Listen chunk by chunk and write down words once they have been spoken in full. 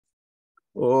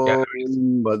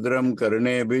Om Bhadram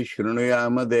Karnebi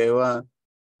Shrunuyama Deva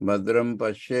Bhadram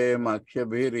Pashe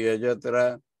Makshabhir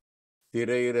Yajatra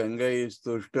Tirairangai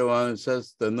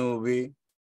Stuštavansas Tanuvi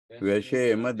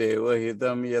Vyashema Deva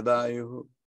Hitam Yadayu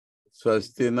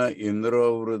Swastina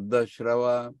Indro Vruddha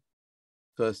Shrava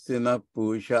Swastina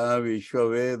Pusha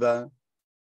Vishwaveda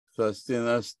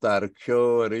Swastina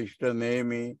Starksho Varishta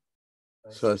Nemi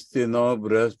Swastino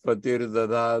Brahaspatir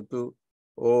Dadhatu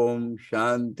Om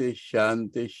Shanti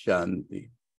Shanti Shanti.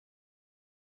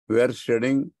 We are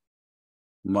studying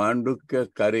Mandukya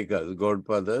Karikas,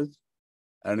 Godfathers,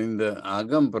 and in the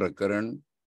Agam Prakaran,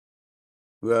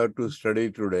 we have to study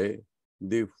today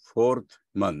the fourth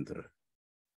mantra.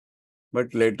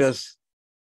 But let us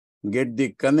get the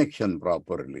connection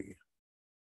properly.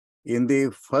 In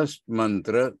the first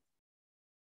mantra,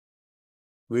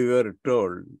 we were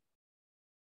told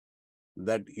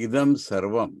that idam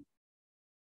sarvam,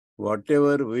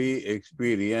 whatever we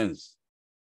experience,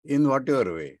 in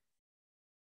whatever way,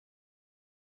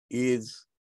 is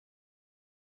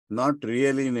not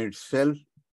real in itself.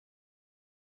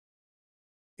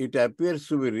 It appears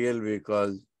to be real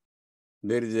because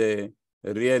there is a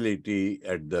reality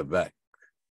at the back.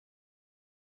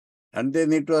 And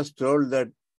then it was told that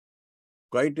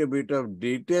quite a bit of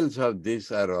details of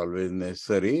this are always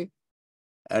necessary,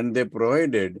 and they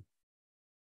provided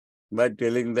by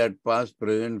telling that past,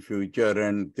 present, future,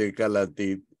 and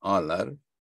Trikalati all are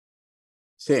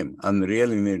same,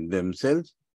 unreal in it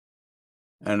themselves,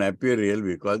 and appear real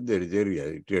because there is a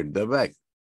reality at the back.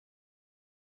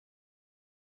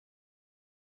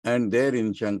 And there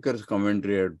in Shankar's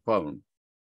commentary I had found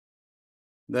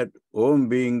that Om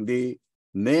being the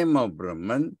name of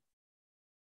Brahman,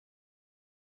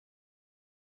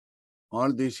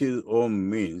 all this is Om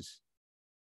means.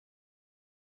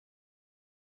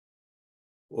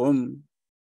 Om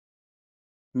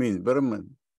means Brahman.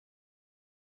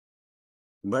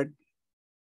 But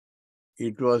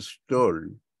it was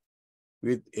told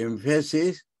with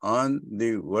emphasis on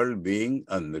the world being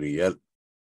unreal.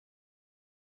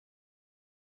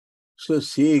 So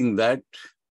seeing that,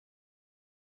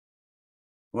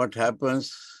 what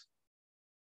happens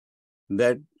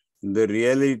that the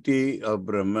reality of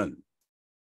Brahman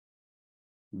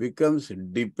becomes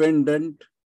dependent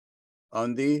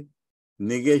on the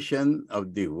negation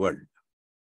of the world,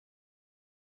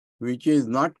 which is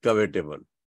not covetable.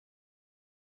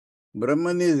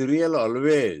 Brahman is real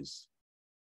always.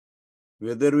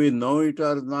 Whether we know it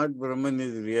or not, Brahman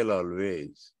is real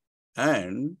always.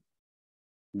 And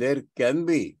there can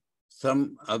be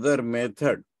some other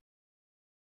method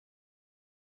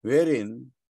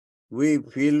wherein we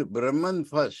feel Brahman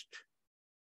first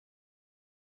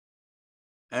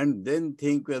and then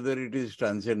think whether it is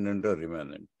transcendent or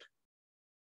immanent.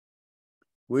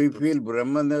 We feel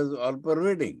Brahman as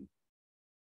all-pervading.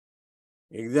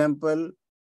 Example,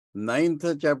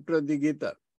 9th chapter of the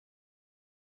Gita.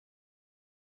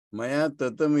 Maya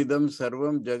tatam idam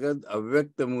sarvam jagad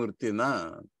avyakta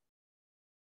murtina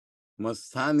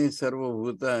masthani sarva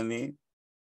bhutani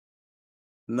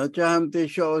nachaham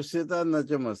teshu avasthita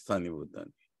nacha masthani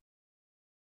bhutani.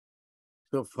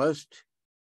 So first,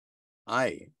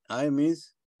 I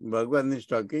means Bhagavan is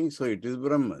talking, so it is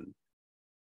Brahman.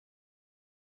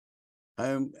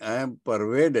 I am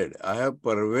pervaded. I have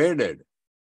pervaded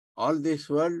all this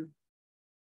world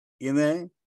in a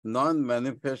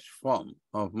non-manifest form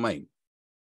of mind.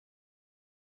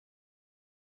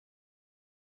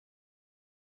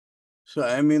 So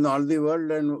I am in all the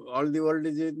world and all the world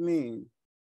is with me.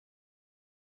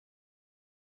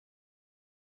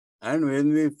 And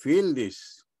when we feel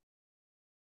this,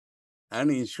 and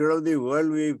instead of the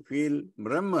world we feel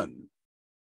Brahman,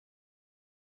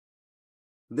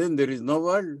 then there is no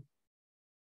world.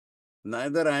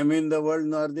 Neither I am in the world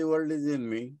nor the world is in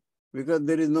me, because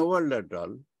there is no world at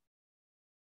all.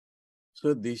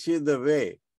 So this is the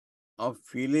way of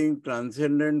feeling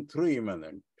transcendent through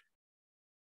immanent.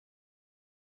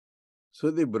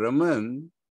 So the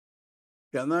Brahman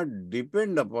cannot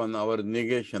depend upon our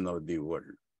negation of the world.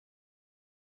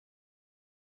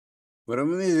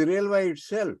 Brahman is real by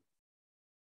itself.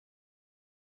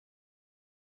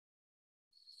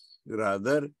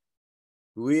 Rather,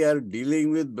 we are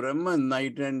dealing with Brahman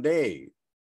night and day.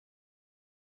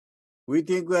 We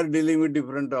think we are dealing with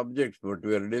different objects, but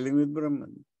we are dealing with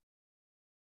Brahman.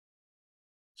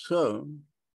 So,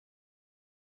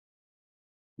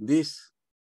 this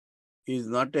is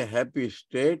not a happy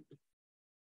state,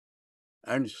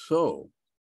 and so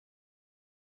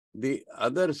the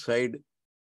other side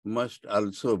must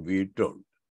also be told.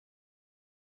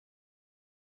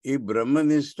 If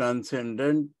Brahman is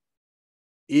transcendent,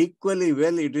 equally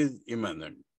well it is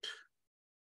immanent.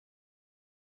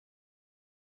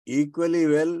 Equally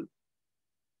well,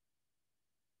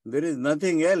 there is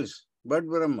nothing else but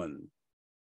Brahman.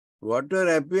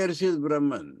 Whatever appears is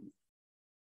Brahman.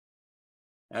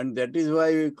 And that is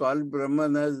why we call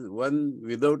Brahman as one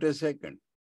without a second.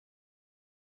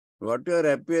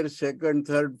 Whatever appears second,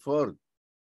 third, fourth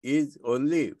is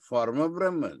only form of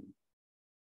Brahman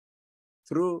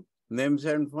through names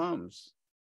and forms.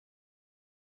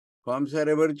 Forms are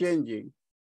ever changing.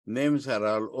 Names are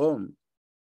all Om.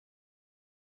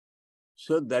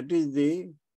 So that is the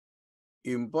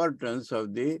importance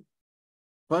of the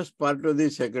first part of the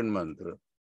second mantra.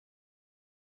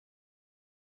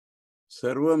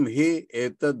 Sarvam hi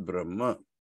etad Brahma.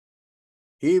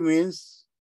 He means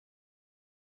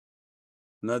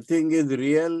nothing is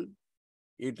real.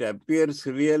 It appears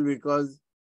real because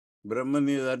Brahman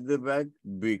is at the back,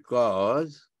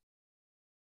 because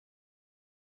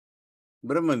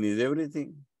Brahman is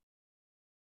everything.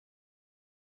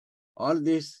 All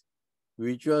this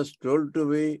which was told to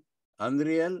be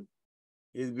unreal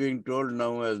is being told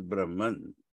now as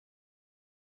Brahman.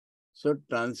 So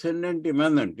transcendent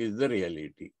immanent is the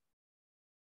reality.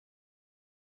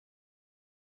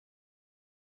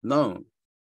 Now,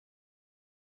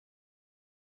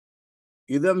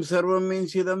 idam sarvam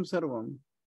means idam sarvam.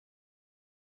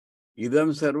 Idam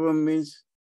sarvam means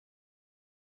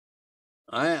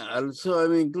I also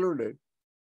am included.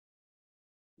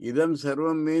 Idam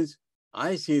sarvam means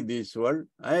I see this world,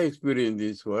 I experience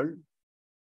this world.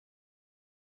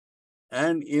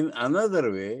 And in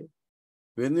another way,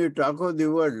 when we talk of the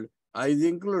world, I is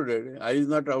included. I is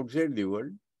not outside the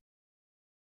world.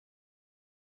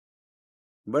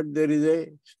 But there is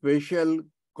a special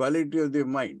quality of the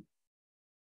mind,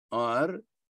 or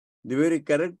the very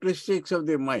characteristics of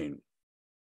the mind.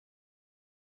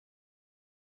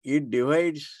 It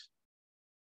divides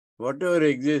whatever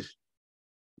exists,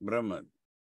 Brahman.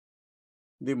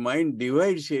 The mind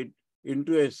divides it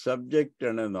into a subject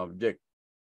and an object.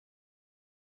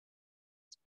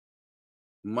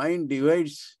 Mind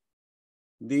divides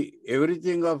the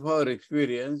everything of our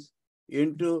experience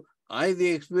into I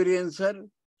the experiencer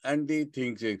and the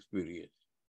things experienced.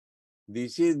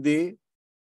 This is the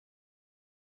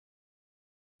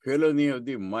felony of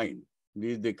the mind.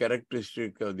 This is the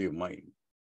characteristic of the mind.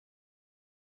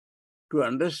 To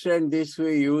understand this,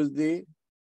 we use the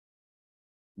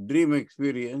dream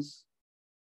experience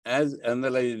as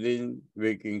analyzed in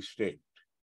waking state.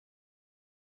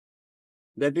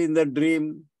 That in the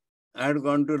dream, I had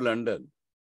gone to London.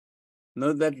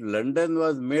 Now that London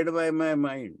was made by my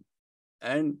mind,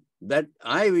 and that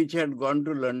I which had gone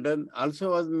to London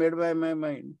also was made by my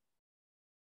mind.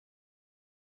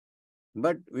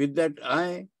 But with that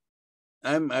I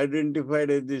am identified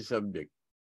as the subject.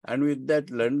 And with that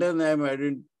London, I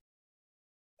am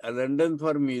London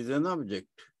for me is an object.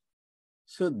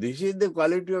 So this is the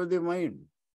quality of the mind.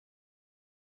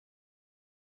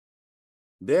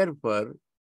 Therefore,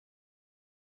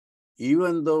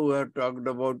 even though we have talked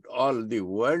about all the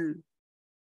world,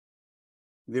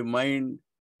 the mind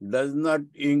does not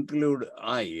include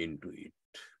I into it.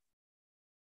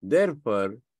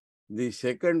 Therefore, the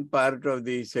second part of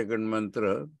the second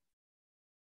mantra,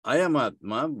 I am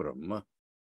ātman Brahma.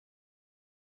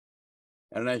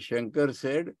 And as Shankar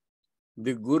said,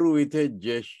 the Guru with a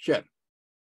gesture,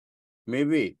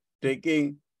 maybe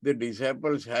taking the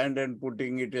disciple's hand and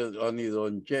putting it on his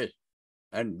own chest.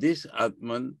 And this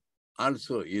ātman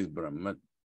also is Brahman.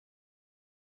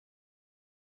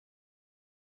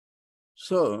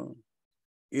 So,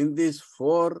 in these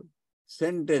 4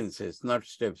 sentences, not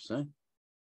steps,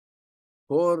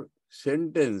 4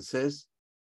 sentences,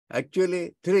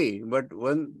 actually 3, but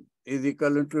 1 is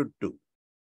equal to 2.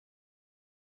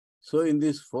 So in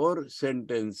these 4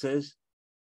 sentences,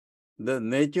 the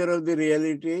nature of the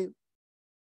reality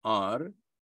or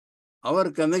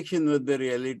our connection with the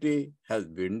reality has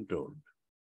been told.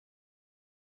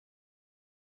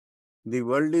 The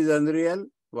world is unreal.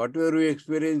 Whatever we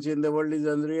experience in the world is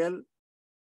unreal.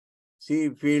 See,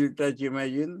 feel, touch,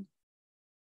 imagine.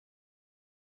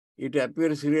 It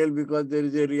appears real because there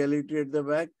is a reality at the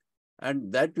back,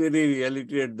 and that very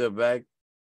reality at the back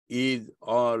is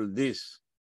all this.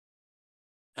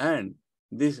 And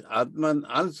this ātman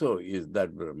also is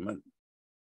that Brahman.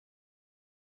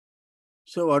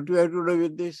 So what we have to do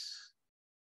with this?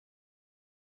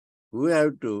 We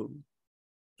have to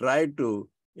try to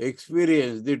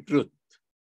experience the truth,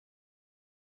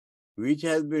 which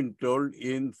has been told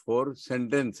in 4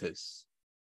 sentences.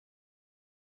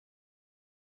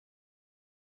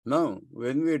 Now,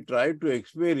 when we try to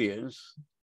experience,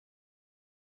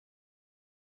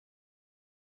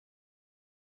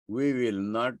 we will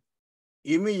not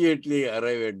immediately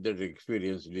arrive at that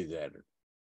experience desired.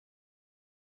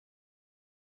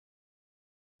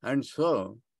 And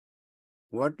so,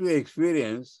 what we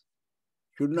experience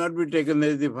should not be taken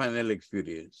as the final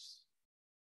experience.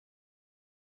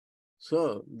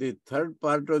 So, the third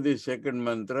part of the second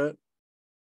mantra,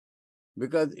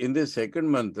 because in the second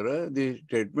mantra, the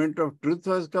statement of truth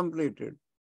was completed.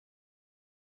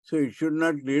 So, it should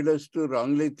not lead us to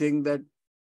wrongly think that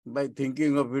by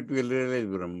thinking of it, we'll realize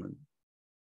Brahman.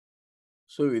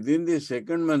 So, within the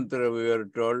second mantra, we are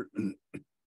told,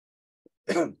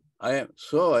 I am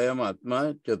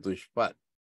ātman chatushpat.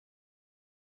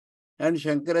 And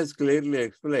Shankara has clearly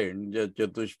explained that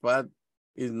chatushpat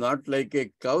is not like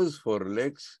a cow's four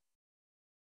legs,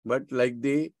 but like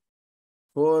the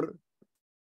four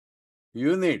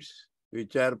units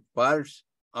which are parts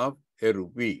of a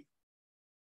rupee.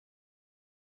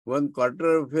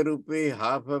 1/4 of a rupee,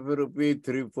 half of a rupee,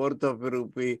 3/4 of a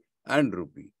rupee, and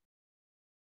rupee.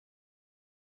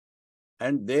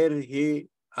 And there he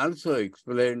also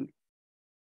explained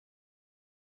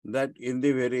that in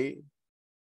the very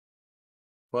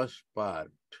first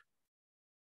part,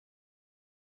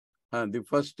 the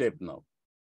first step now.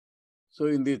 So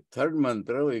in the third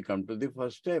mantra, we come to the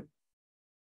first step.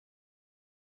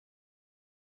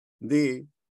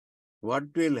 What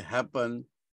will happen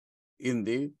in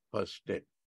the first step?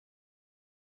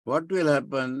 What will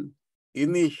happen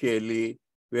initially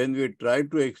when we try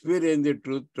to experience the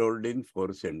truth told in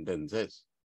 4 sentences?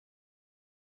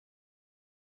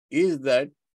 Is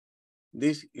that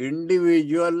this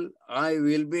individual I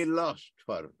will be lost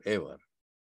forever.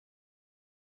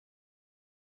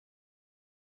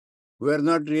 We are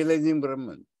not realizing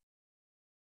Brahman,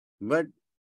 but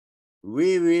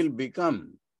we will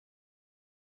become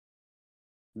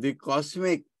the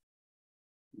cosmic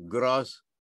gross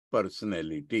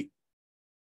personality.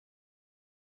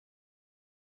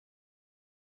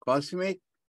 Cosmic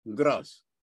gross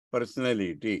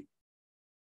personality.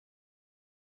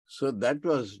 So that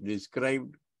was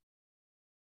described,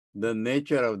 the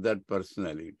nature of that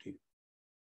personality.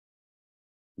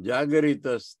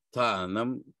 Jagarita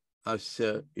sthanam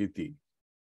asya iti.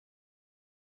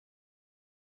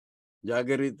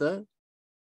 Jagarita,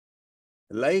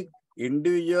 like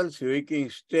individual's waking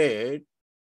state,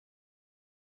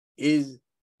 is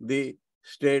the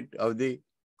state of the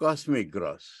cosmic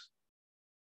gross.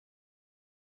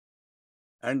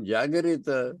 And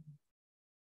Jagarita,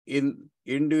 in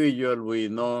individual, we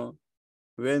know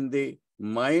when the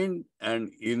mind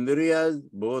and indriyas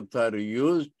both are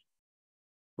used,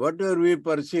 whatever we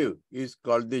perceive is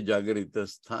called the Jagarita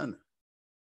sthana.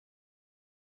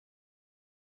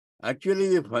 Actually,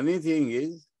 the funny thing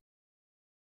is,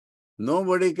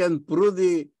 nobody can prove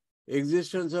the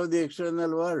existence of the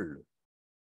external world.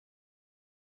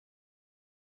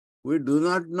 We do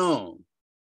not know.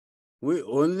 We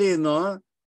only know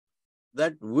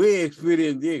that we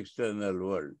experience the external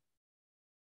world.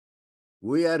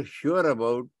 We are sure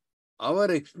about our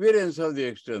experience of the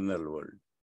external world.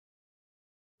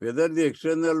 Whether the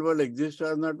external world exists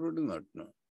or not, we do not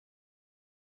know.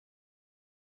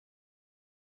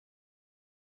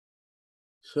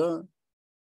 So,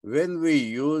 when we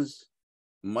use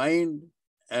mind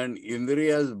and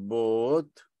indriyas both,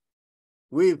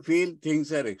 we feel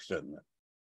things are external.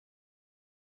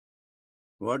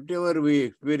 Whatever we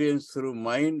experience through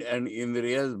mind and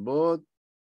indriyas both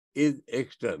is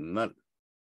external.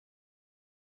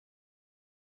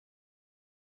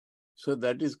 So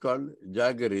that is called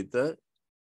Jagarita.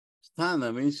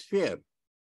 Sthana means sphere.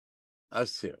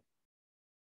 Asya.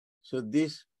 So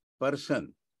this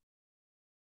person,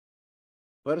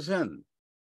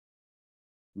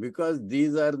 because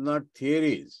these are not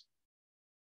theories,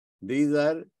 these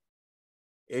are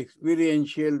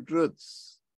experiential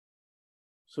truths.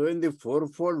 So when the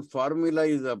fourfold formula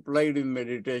is applied in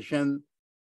meditation,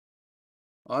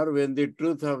 or when the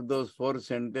truth of those 4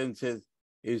 sentences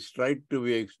is tried to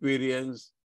be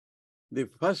experienced, the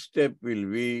first step will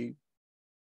be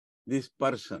this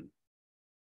person.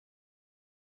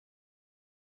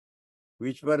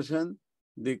 Which person?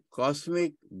 The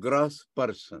cosmic gross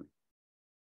person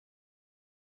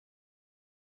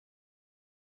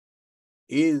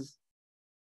is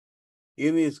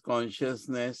in his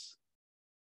consciousness,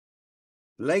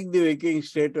 like the waking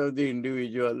state of the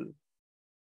individual.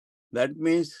 That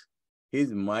means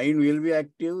his mind will be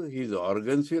active, his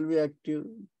organs will be active,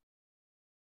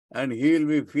 and he will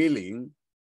be feeling,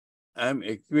 I am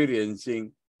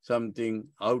experiencing something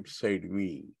outside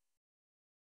me.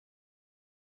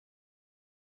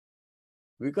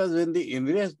 Because when the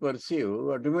indriyas perceive,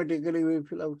 automatically we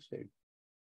feel outside.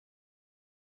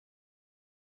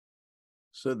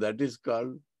 So that is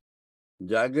called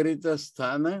Jagrita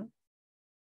Sthana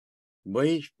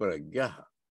Bahishpragyaha,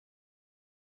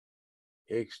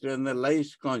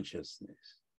 externalized consciousness.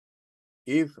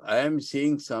 If I am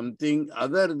seeing something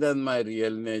other than my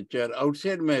real nature,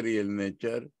 outside my real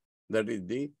nature, that is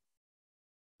the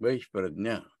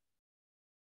Bahishprajna.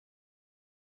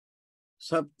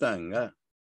 Saptanga.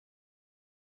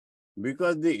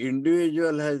 Because the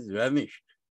individual has vanished.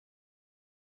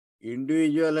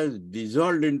 Individual has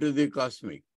dissolved into the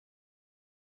cosmic.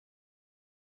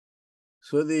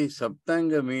 So the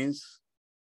Saptanga means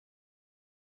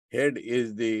head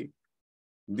is the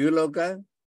Dvaloka,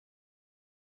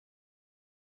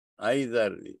 eyes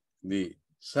are the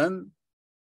sun,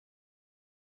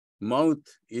 mouth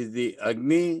is the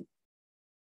Agni,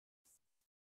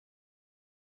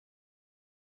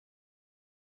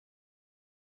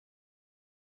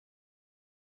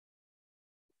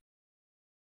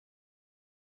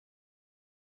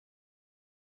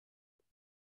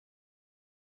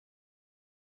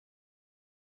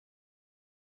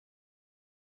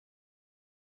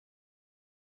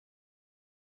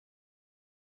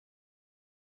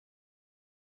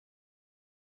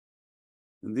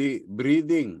 the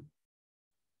breathing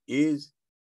is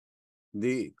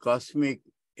the cosmic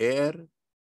air,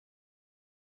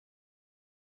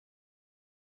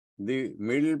 the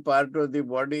middle part of the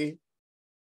body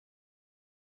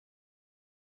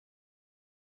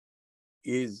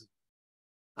is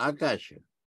Akasha,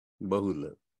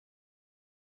 Bahula.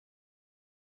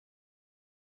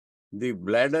 The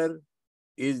bladder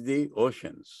is the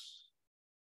oceans.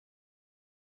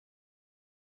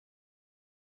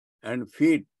 And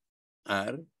feet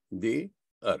are the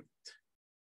earth.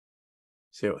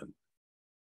 7.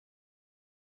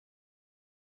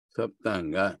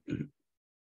 Saptanga.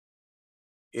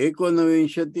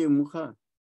 Ekonavinshati Mukha.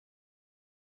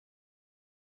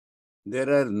 There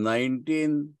are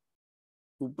 19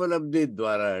 Upalabdhi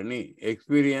Dwarani.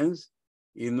 Experience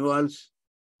involves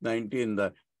 19.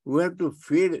 We have to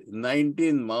feed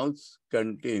 19 mouths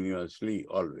continuously,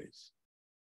 always.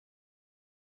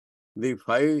 The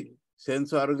 5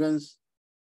 sense organs,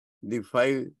 the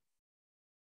 5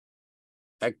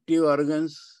 active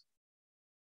organs,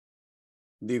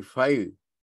 the 5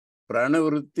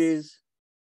 pranavrittis,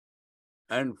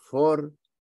 and 4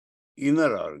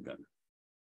 inner organs.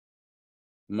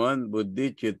 Man,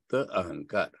 Buddhi, Chitta,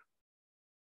 Ahankar.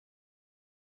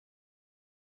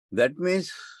 That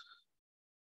means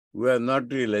we have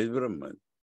not realized Brahman.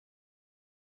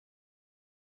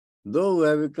 Though we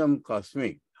have become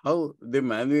cosmic, how the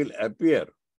man will appear?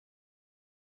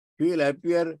 He will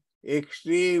appear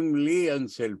extremely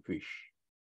unselfish,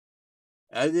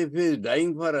 as if he is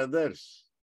dying for others.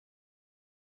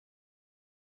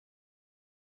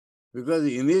 Because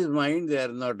in his mind, they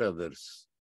are not others.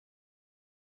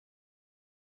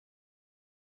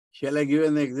 Shall I give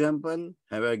an example?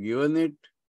 Have I given it?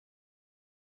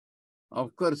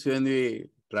 Of course, when we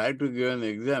try to give an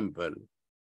example,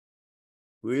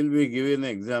 we will be given an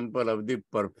example of the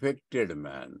perfected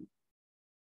man.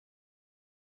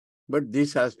 But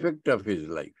this aspect of his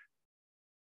life.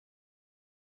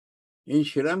 In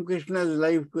Sri Ramakrishna's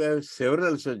life, we have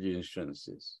several such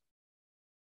instances.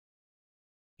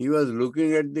 He was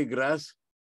looking at the grass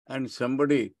and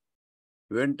somebody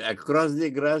went across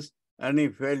the grass and he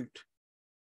felt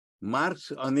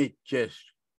marks on his chest,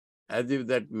 as if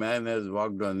that man has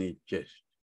walked on his chest.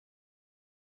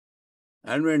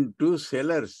 And when 2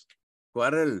 sailors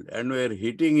quarreled and were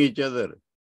hitting each other,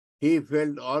 he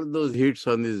felt all those hits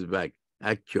on his back,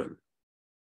 actual.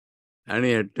 And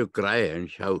he had to cry and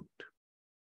shout.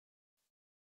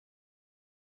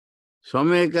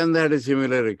 Swami had a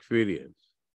similar experience.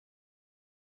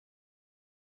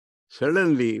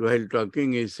 Suddenly, while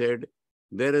talking, he said,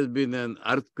 there has been an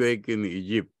earthquake in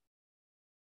Egypt.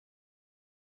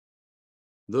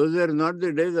 Those were not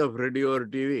the days of radio or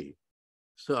TV.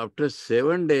 So after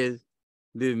 7 days,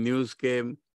 the news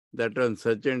came that on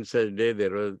such and such day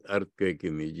there was earthquake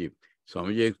in Egypt.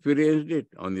 Swamiji experienced it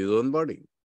on his own body.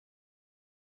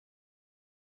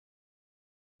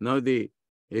 Now the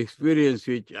experience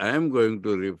which I am going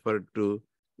to refer to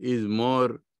is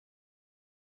more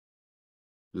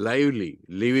lively,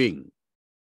 living.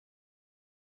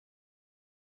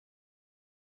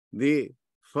 The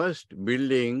first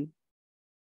building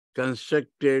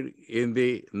constructed in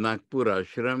the Nagpur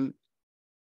ashram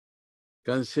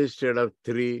consisted of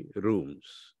 3 rooms.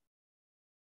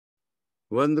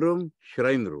 1 room,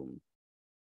 shrine room.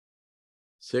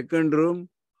 2nd room,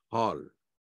 hall.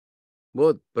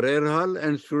 Both prayer hall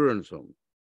and students' home.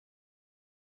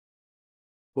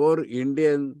 4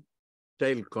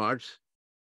 Indian-style cots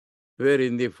were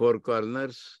in the four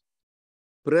corners.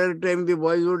 Prayer time, the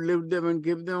boys would lift them and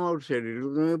keep them outside. It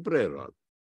would become a prayer hall.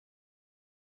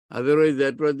 Otherwise,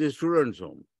 that was the students'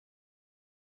 home.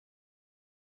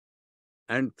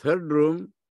 And third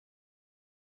room,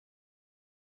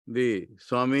 the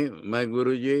Swami, my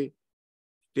Guruji,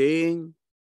 staying,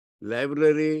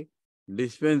 library,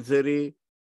 dispensary,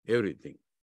 everything.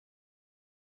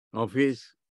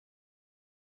 Office.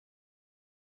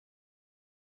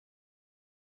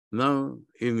 Now,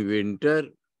 in winter,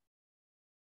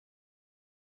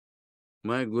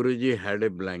 my Guruji had a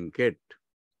blanket.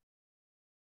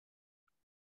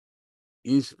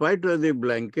 In spite of the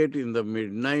blanket, in the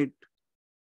midnight,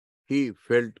 he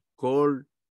felt cold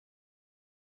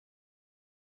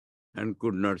and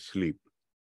could not sleep.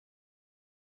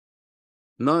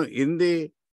 Now, in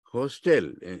the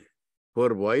hostel,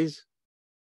 4 boys,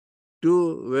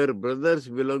 2 were brothers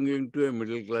belonging to a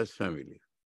middle-class family.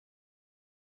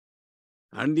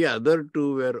 And the other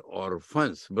 2 were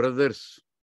orphans, brothers.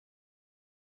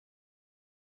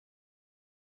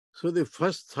 So the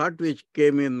first thought which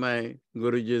came in my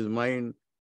Guruji's mind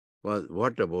was,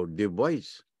 what about the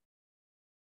boys?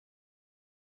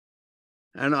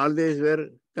 And all these were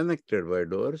connected by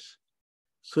doors.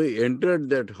 So he entered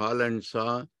that hall and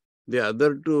saw the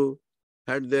other 2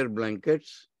 had their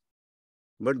blankets,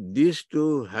 but these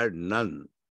 2 had none.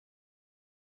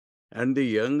 And the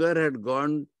younger had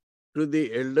gone to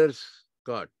the elder's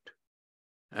cot,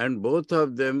 and both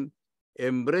of them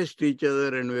embraced each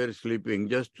other and were sleeping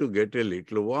just to get a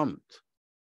little warmth.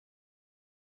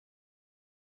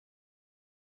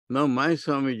 Now my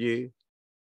Swamiji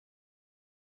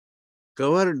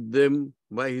covered them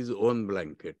by his own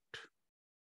blanket.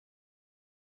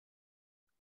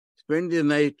 Spent the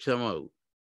night somehow.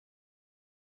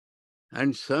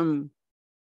 And some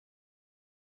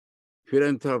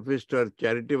philanthropist or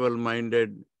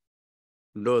charitable-minded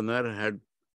donor had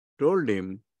told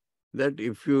him that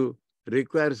if you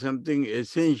require something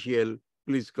essential,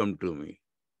 please come to me.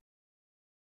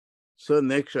 So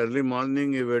next early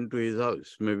morning, he went to his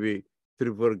house, maybe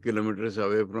 3-4 kilometers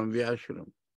away from the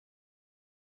ashram,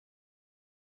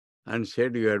 and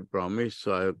said, you had promised,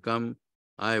 so I have come.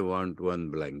 I want 1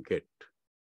 blanket.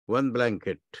 1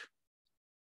 blanket.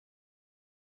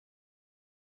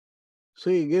 So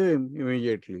he gave him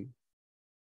immediately.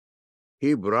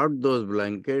 He brought those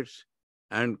blankets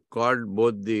and called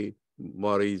both the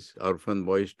boys, orphan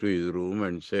boys, to his room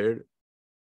and said,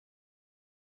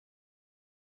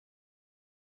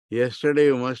 yesterday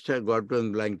you must have got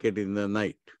 1 blanket in the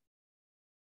night.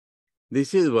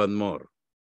 This is 1 more.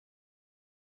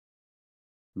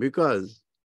 Because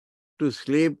to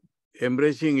sleep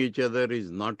embracing each other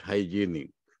is not hygienic.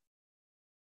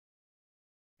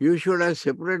 You should have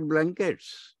separate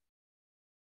blankets.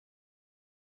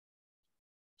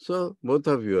 So both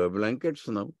of you have blankets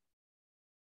now.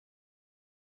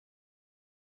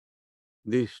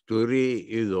 The story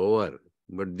is over,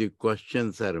 but the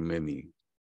questions are many.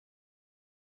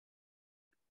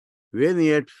 When he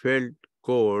had felt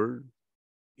cold,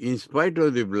 in spite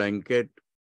of the blanket,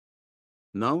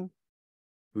 now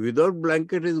without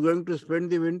blanket is going to spend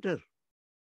the winter.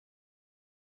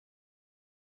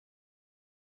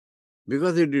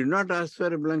 Because he did not ask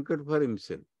for a blanket for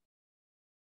himself.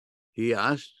 He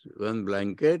asked 1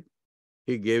 blanket,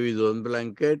 he gave his own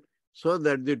blanket, so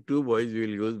that the 2 boys will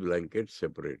use blankets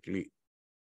separately.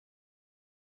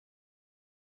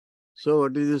 So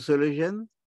what is the solution?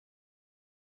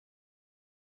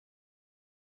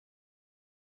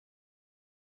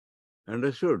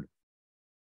 Understood?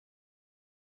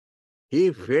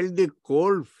 He felt the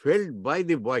cold felt by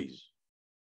the boys.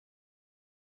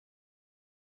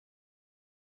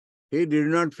 He did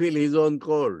not feel his own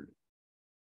cold.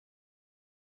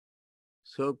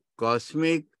 So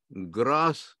cosmic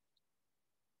gross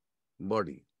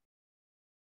body.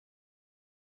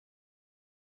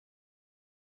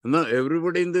 Now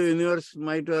everybody in the universe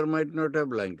might or might not have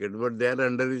blanket, but they are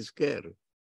under his care.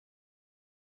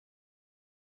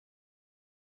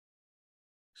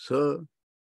 So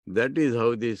that is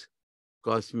how this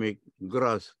cosmic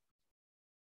gross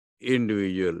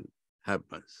individual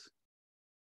happens.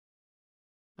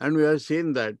 And we have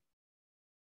seen that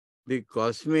the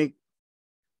cosmic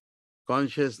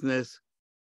consciousness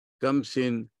comes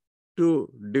in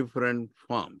 2 different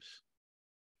forms.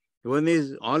 One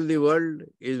is all the world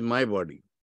is my body.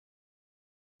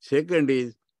 Second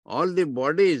is all the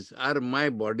bodies are my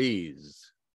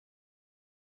bodies.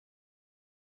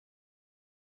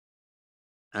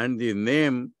 And the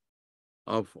name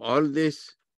of all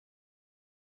this,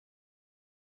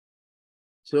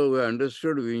 so we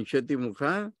understood Vinshati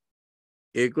Mukha,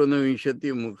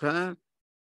 Ekonavinshati Mukha,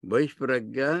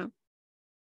 Vaishpragya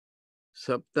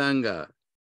Saptanga.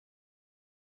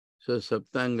 So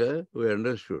Saptanga we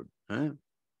understood. Huh?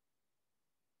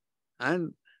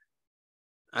 And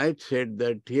I said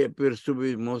that he appears to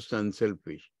be most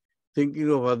unselfish, thinking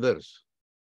of others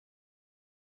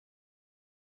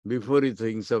before he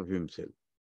thinks of himself.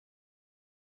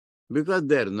 Because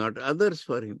they are not others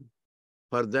for him.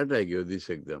 For that I give this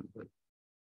example.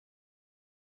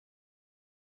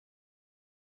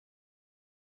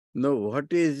 Now what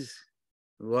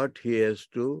he has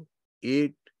to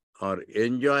eat or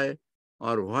enjoy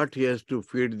or what he has to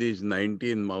feed these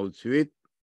 19 mouths with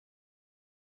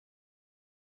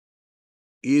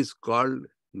is called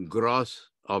gross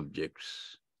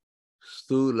objects.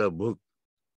 Sthula Bhuk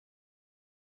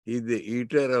is the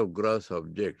eater of gross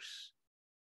objects.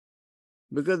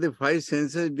 Because the five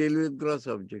senses deal with gross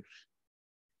objects.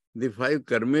 The five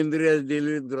karmendriyas deal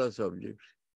with gross objects.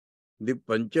 The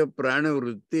pancha prana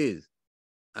vrittis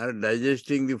are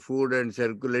digesting the food and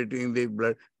circulating the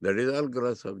blood. That is all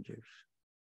gross objects.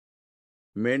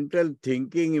 Mental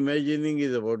thinking, imagining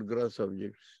is about gross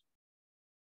objects.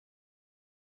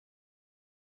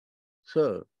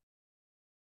 So,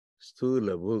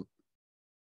 Sthula Bhuk.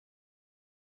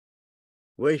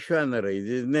 Vaishvanara is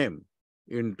his name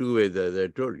in two Vedas, I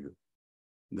told you.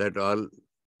 That all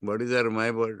bodies are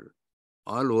my body.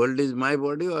 All world is my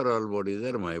body or all bodies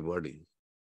are my body.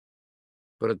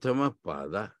 Prathama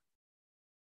Pada.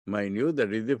 Mind you,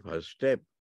 that is the first step.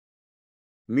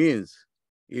 Means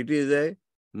it is a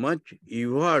much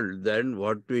evolved than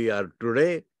what we are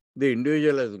today. The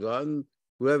individual has gone,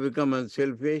 we have become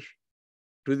unselfish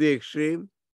to the extreme.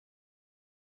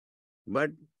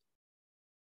 But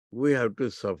we have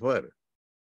to suffer.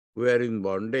 We are in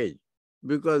bondage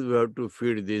because we have to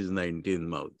feed these 19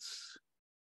 mouths.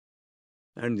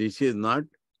 And this is not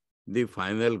the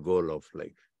final goal of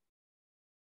life.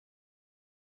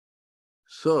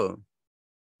 So,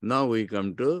 now we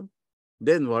come to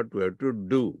then what we have to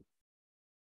do.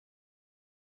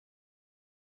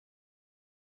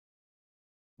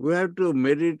 We have to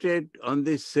meditate on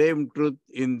the same truth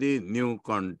in the new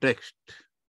context.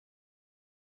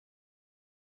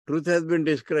 Truth has been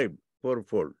described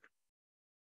fourfold.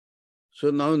 So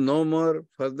now no more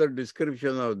further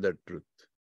description of that truth.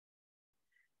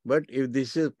 But if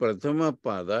this is Prathama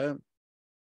Pada,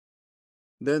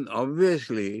 then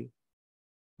obviously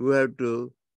we have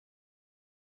to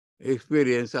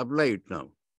experience, apply it now.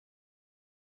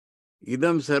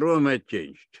 Idam Sarvam has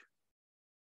changed.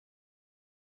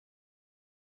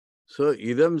 So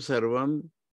Idam Sarvam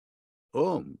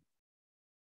Om.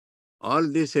 All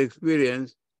this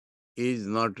experience is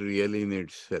not real in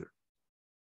itself.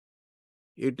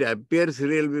 It appears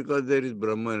real because there is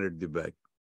Brahman at the back.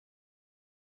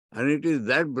 And it is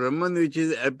that Brahman which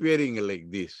is appearing like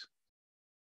this.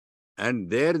 And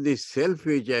there the self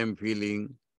which I am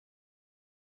feeling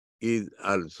is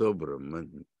also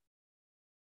Brahman.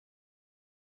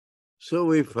 So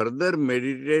we further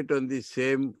meditate on the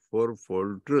same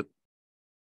fourfold truth.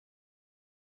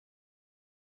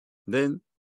 Then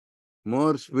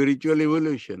more spiritual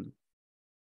evolution.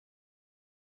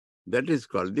 That is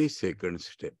called the second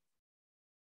step.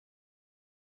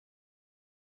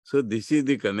 So this is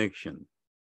the connection.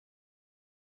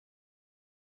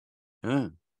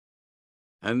 And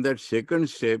that second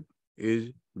step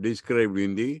is described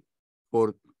in the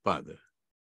fourth pada,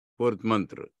 fourth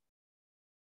mantra.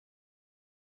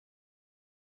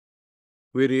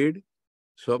 We read,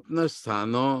 Swapna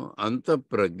sthano anta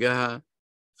pragyaha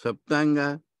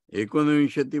saptanga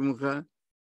ekonavimshati mukha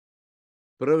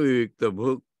pravivikta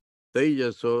bhuk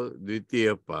taijaso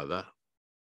dvitiya pada.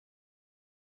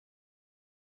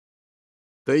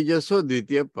 Taijaso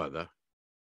dvitiya pada.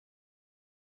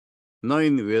 Now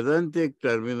in Vedantic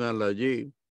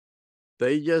terminology,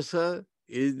 Taijasa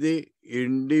is the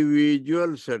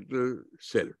individual subtle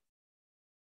self.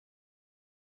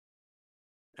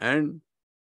 And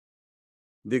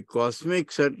the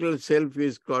cosmic subtle self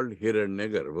is called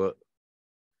Hiranyagarbha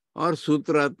or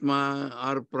Sutratma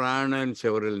or Prana, and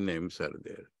several names are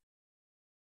there.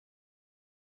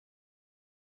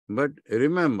 But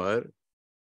remember,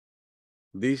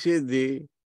 this is the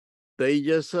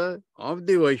Taijasa of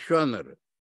the Vaishvanara.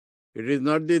 It is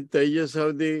not the Taijasa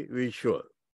of the Vishwa.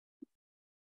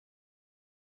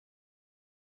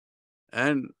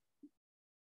 And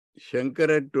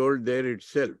Shankara told there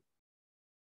itself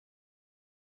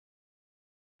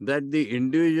that the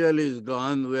individual is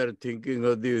gone, we are thinking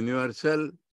of the universal.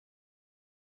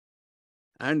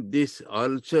 And this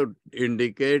also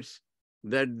indicates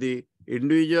that the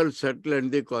individual subtle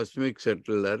and the cosmic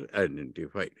subtle are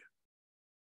identified.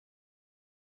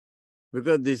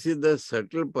 because this is the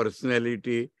subtle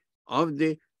personality of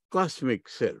the cosmic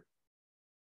self.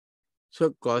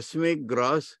 So cosmic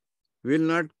gross will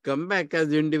not come back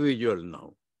as individual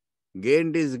now.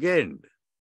 Gained is gained,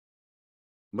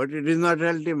 but it is not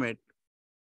ultimate.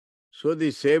 So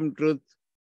the same truth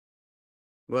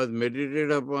was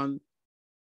meditated upon,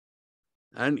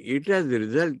 and it has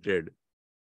resulted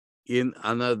in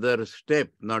another step,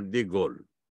 not the goal.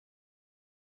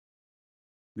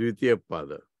 Dvitiya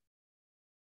pada.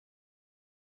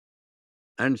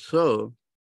 And so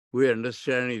we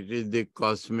understand it is the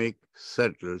cosmic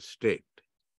subtle state.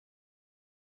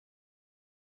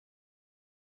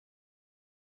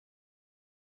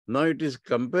 Now it is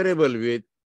comparable with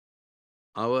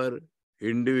our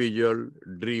individual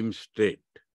dream state.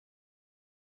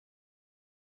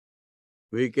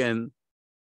 We can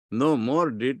know more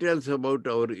details about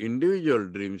our individual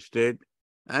dream state,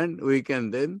 and we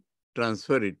can then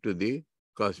transfer it to the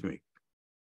cosmic.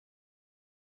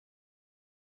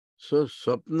 So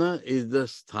Swapna is the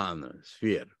sthana,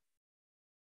 sphere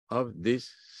of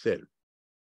this self.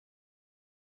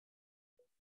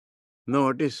 Now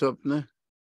what is Swapna?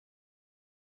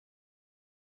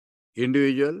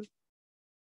 Individual,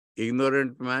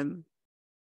 ignorant man.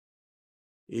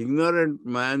 Ignorant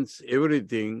man's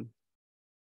everything,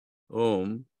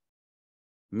 Om,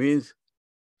 means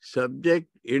subject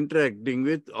interacting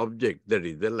with object, that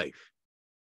is the life.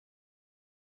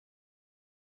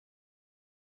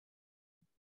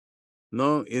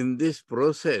 Now in this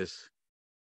process,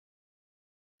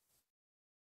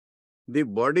 the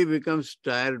body becomes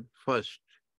tired first.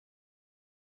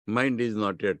 Mind is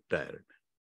not yet tired.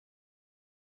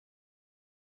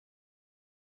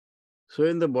 So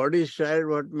when the body is tired,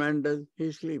 what man does?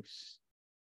 He sleeps.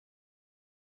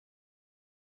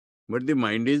 But the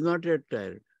mind is not yet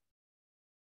tired.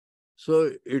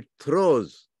 So it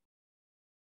throws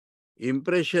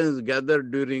impressions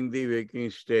gathered during the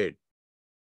waking state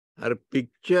are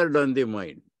pictured on the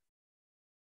mind.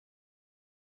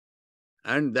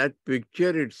 And that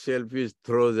picture itself is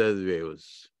thrown as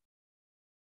waves,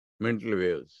 mental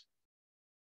waves.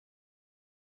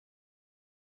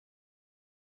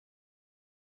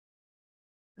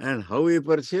 And how we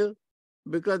perceive?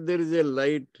 Because there is a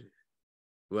light,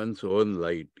 one's own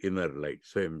light, inner light,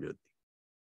 Swayam Jyoti.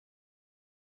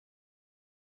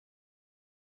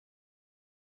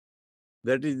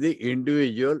 That is the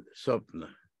individual Swapna.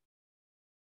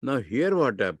 Now here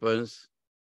what happens,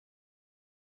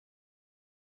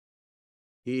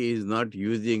 he is not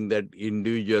using that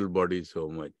individual body so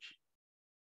much.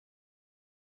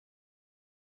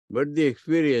 But the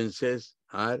experiences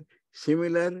are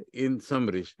similar in some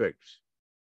respects.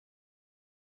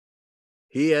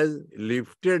 He has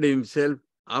lifted himself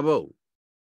above,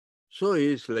 so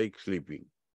he is like sleeping.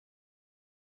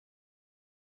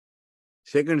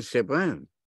 Second step,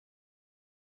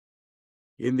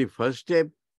 in the first step,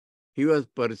 he was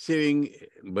perceiving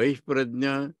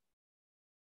Vaishprajna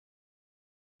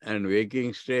and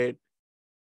waking state.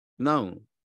 Now,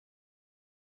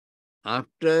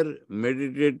 after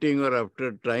meditating or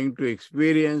after trying to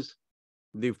experience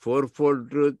the fourfold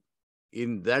truth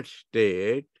in that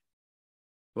state,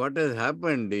 what has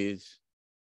happened is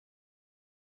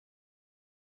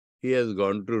he has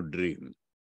gone to dream.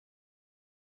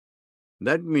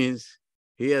 That means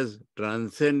he has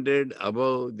transcended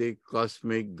above the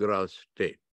cosmic gross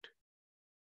state.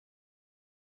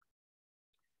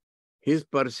 His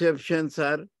perceptions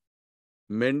are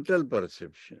mental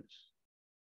perceptions,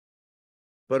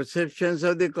 perceptions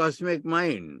of the cosmic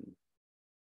mind.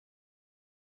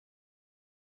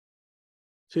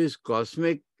 So his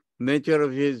cosmic nature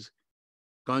of his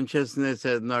consciousness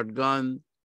has not gone,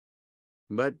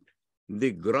 but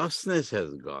the grossness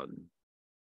has gone.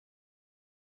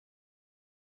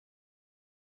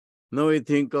 Now we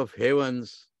think of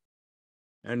heavens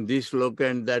and this loka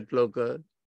and that loka,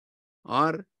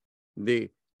 or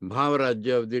the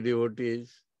bhavarajya of the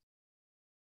devotees.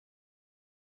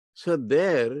 So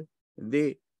there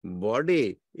the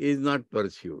body is not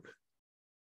pursued.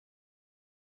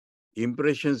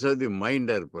 Impressions of the mind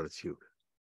are pursued.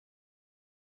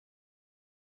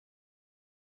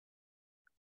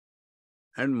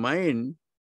 And mind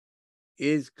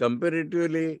is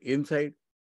comparatively inside,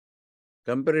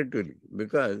 comparatively,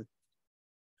 because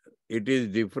it is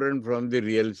different from the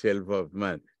real self of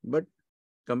man. But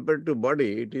compared to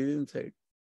body, it is inside.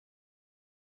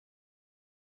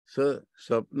 So,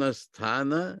 Swapna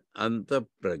Sthana Anta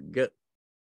Pragya.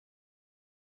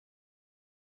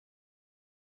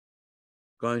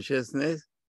 Consciousness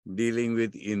dealing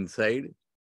with inside,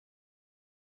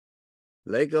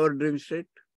 like our dream state,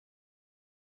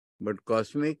 but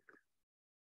cosmic.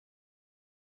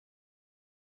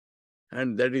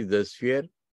 And that is the sphere,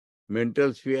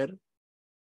 mental sphere.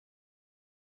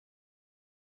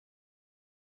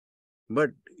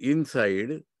 But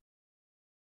inside,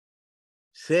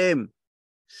 same,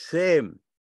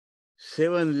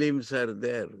 7 limbs are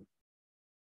there.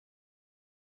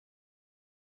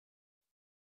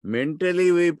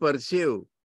 Mentally we perceive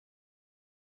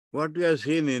what we have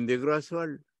seen in the gross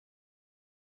world.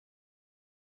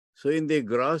 So in the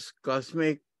gross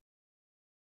cosmic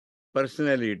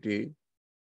personality,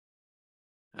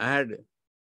 I had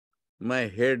my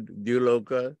head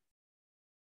Dhyuloka,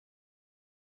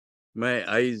 my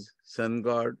eyes sun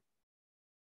god,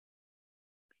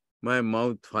 my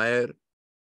mouth fire,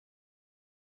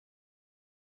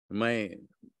 my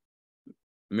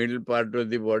middle part of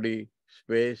the body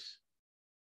space,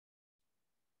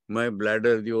 my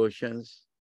bladder the oceans,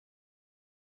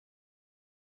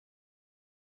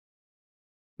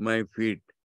 my feet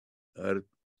earth.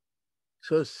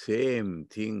 So same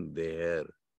thing there.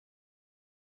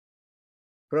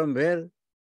 From where?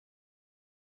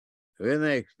 When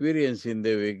I experience in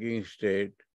the waking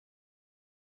state,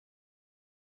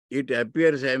 it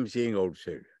appears I am seeing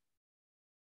outside.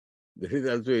 There is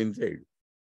also inside.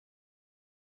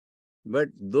 But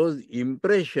those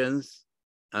impressions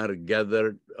are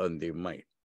gathered on the mind.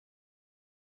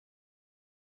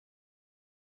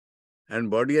 And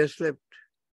body has slept.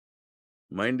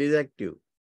 Mind is active.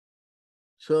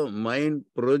 So mind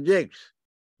projects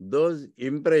those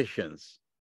impressions.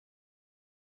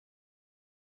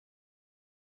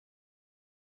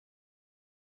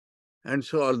 And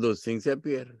so all those things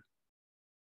appear.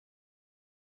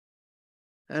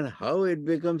 And how it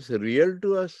becomes real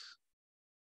to us?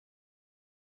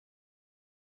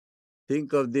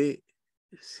 Think of the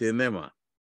cinema.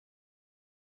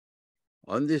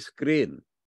 On the screen,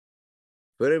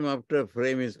 frame after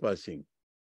frame is passing.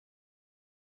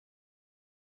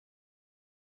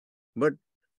 But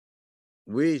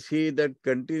we see that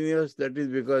continuous, that is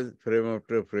because frame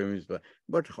after frame is passing.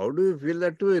 But how do you feel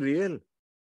that to be real?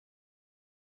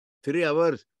 3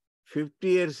 hours, 50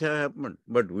 years have happened,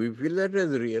 but we feel that as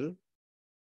real.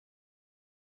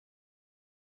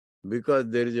 Because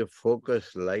there is a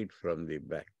focused light from the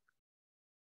back.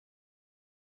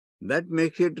 That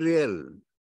makes it real.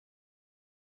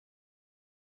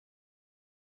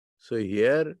 So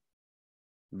here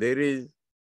there is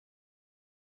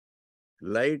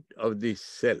light of the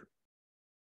self.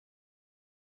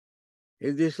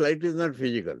 If this light is not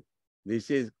physical,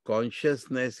 this is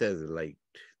consciousness as light.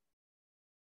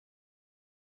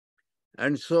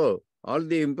 And so all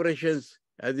the impressions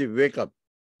as we wake up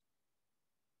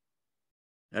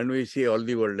and we see all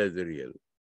the world as real.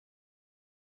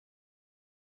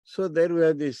 So there we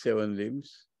have these 7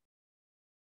 limbs.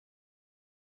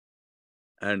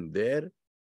 And there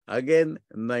again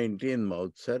 19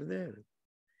 mouths are there.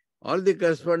 All the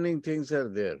corresponding things are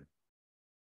there.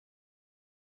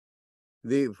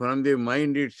 From the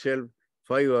mind itself,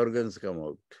 5 organs come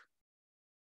out.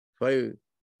 5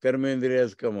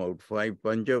 karmendriyas come out. 5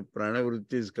 pancha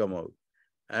pranavrittis come out.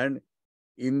 And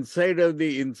inside of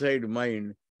the inside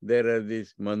mind, there are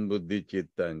these man, buddhi, chitta,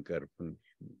 ahankara.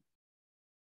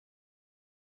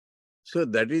 So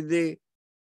that is the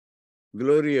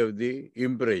glory of the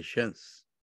impressions.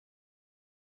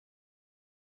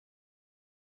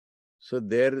 So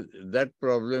there, that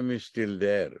problem is still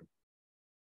there.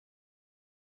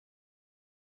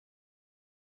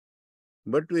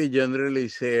 But we generally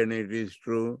say, and it is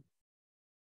true,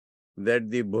 that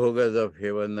the bhogas of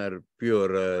heaven are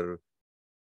purer,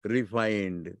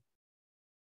 refined,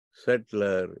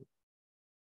 subtler.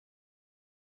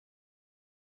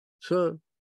 So,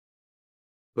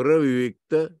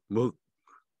 pravivikta bhuk.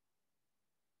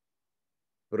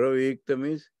 Pravivikta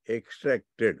means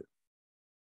extracted,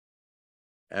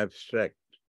 abstract,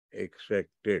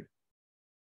 extracted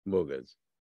bhogas.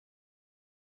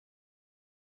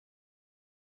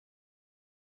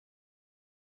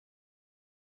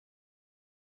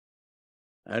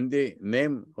 And the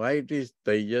name, why it is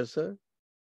Taijasa?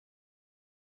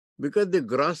 Because the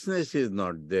grossness is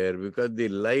not there, because the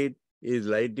light is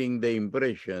lighting the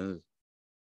impressions.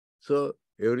 So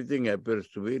everything appears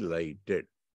to be lighted,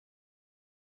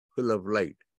 full of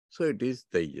light. So it is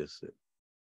Taijasa.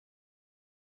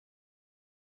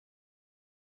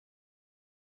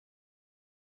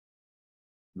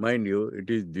 Mind you, it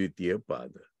is Dvitiya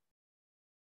Pada.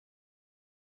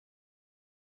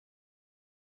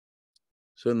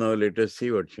 So now let us see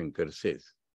what Shankar says.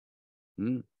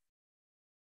 Swapna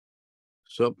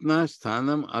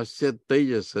sthanam asya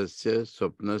Taijasasya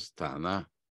swapna sthana.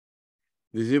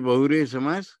 This is Bahuri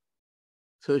Samas.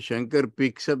 So Shankar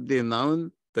picks up the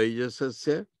noun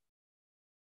Taijasasya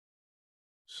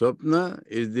Swapna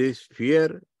is the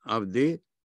sphere of this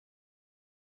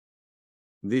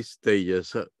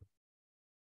Tejasa.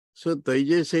 So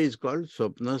Tejasa is called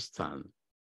Swapna Sthan.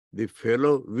 The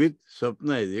fellow with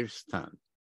Swapna is its Sthan.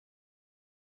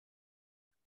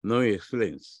 Now he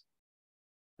explains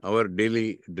our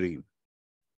daily dream.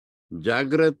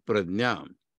 Jagrat Prajna,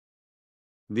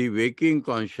 the waking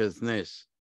consciousness,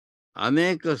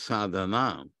 Aneka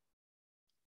Sadhana,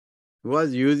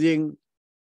 was using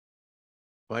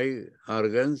 5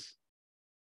 organs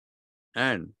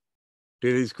and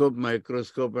telescope,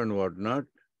 microscope and whatnot,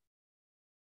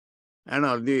 and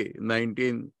all the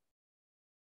 19.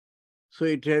 So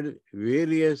it had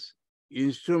various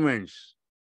instruments.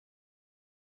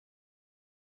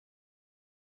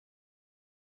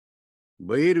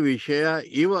 Bahir Vishaya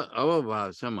iva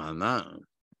avabhasamana.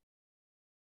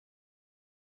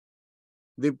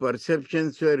 The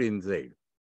perceptions were inside,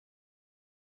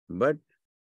 but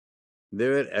they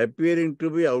were appearing to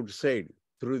be outside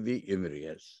through the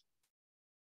indriyas.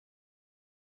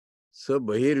 So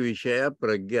Bahir Vishaya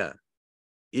pragya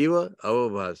iva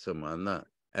avabhasamana,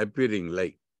 appearing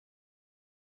like.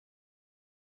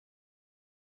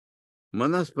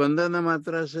 Manaspandana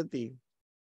matra sati.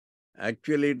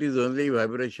 Actually, it is only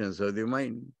vibrations of the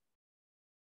mind.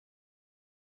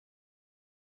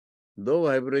 Though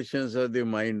vibrations of the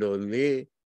mind only,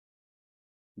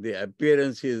 the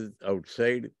appearance is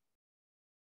outside.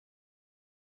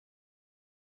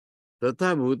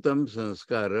 Tatha bhutam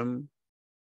sanskaram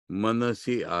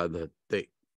manasi adhatte.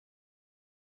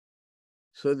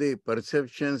 So the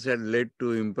perceptions had led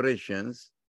to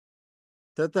impressions,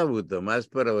 tatha bhutam, as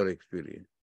per our experience,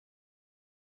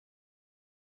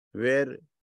 were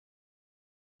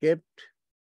kept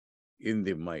in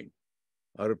the mind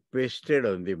or pasted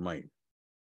on the mind.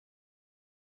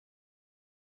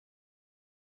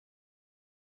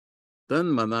 Tan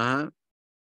manaha,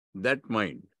 that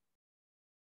mind,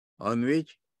 on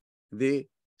which the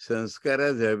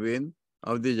sanskaras have been,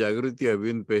 of the Jagruti have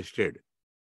been pasted.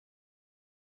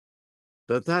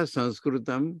 Tatha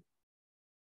sanskritam,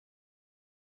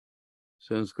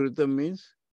 sanskritam means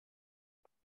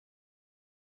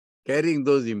carrying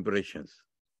those impressions,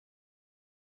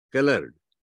 colored.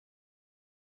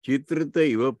 Chitrita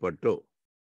iva pato,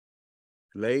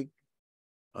 like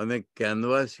on a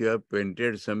canvas you have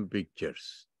painted some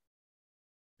pictures,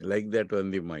 like that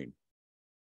on the mind.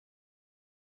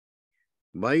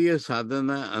 Bahya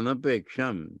sadhana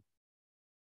anapeksham.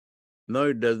 No,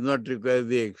 it does not require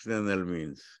the external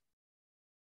means.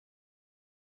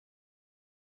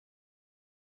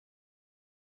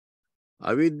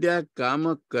 Avidya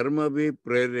kama karma vi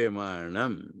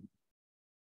preremanam.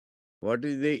 What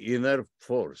is the inner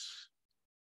force?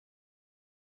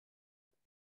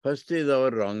 First is our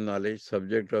wrong knowledge,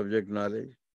 subject-object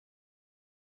knowledge,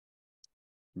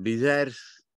 desires,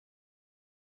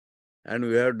 and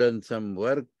we have done some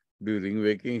work during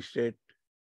waking state.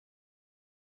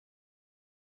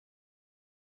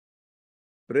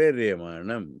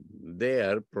 Preremanam, they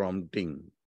are prompting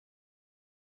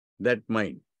that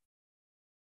mind.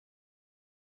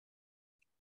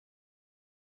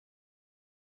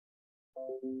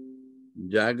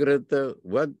 Jagrata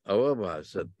vad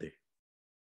avabhasatte.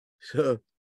 So,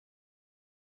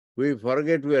 we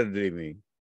forget we are dreaming.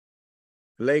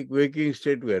 Like waking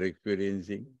state we are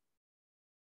experiencing.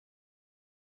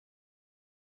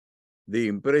 The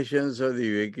impressions of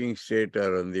the waking state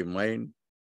are on the mind.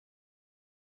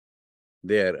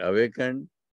 They are awakened.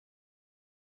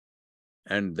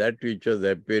 And that which was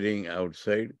appearing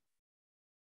outside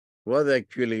was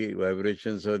actually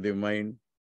vibrations of the mind.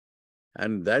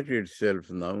 And that itself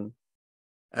now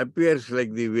appears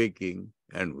like the waking,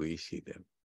 and we see them.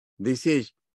 This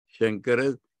is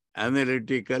Shankara's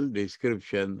analytical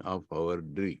description of our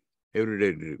dream,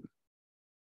 everyday dream.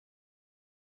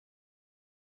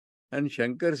 And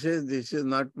Shankar says, this is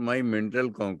not my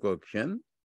mental concoction.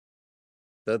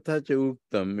 Tatha cha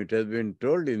uktam, it has been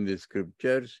told in the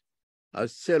scriptures,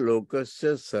 asya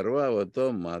lokasya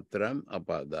sarvavato matram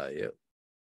apadaya.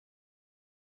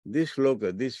 This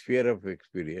loka, this sphere of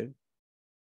experience,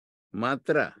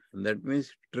 matra, that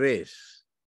means trace.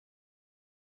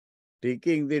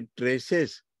 Taking the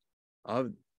traces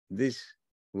of this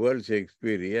world's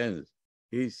experience,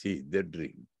 he sees the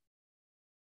dream.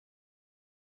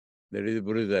 That is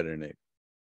Brudarane.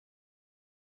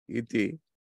 Iti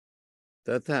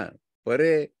tatha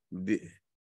pare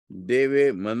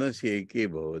deve manasi eki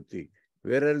bhavati.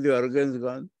 Where are the organs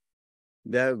gone?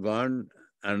 They have gone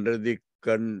under the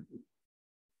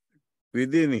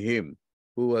within him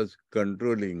who was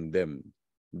controlling them,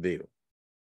 Deva.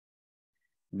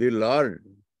 The Lord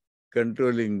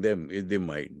controlling them is the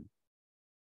mind.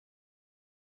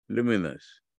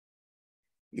 luminous.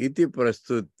 Iti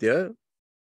prastutya,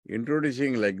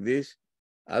 introducing like this,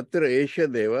 atra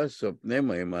esha deva swapne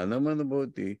mahimanam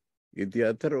anubhavati iti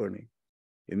atharvani.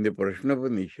 In the Prashna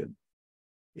Upanishad,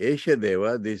 esha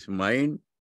deva, this mind,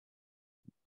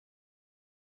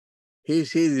 he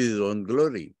sees his own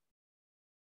glory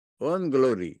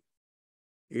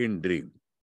in dream.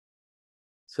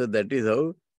 So that is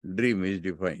how dream is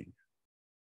defined.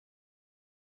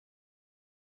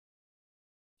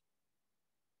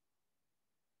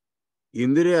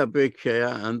 Indriya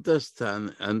apekshaya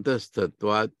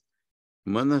antastatvat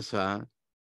manasa,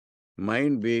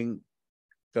 mind being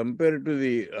compared to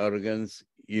the organs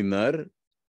inner,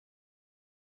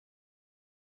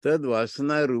 tad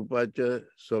vasana rupacha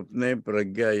swapne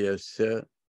pragyayasya,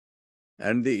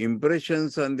 and the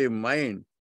impressions on the mind,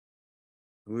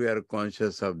 we are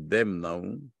conscious of them now.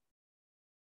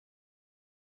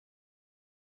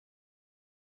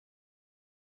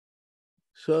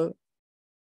 So,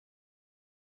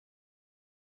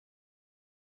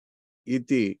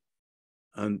 iti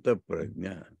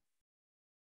antaprajna.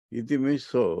 Iti means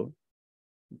so,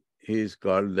 he is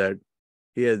called that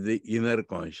he has the inner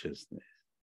consciousness.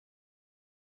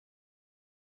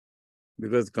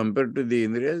 Because compared to the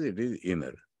indriyas, it is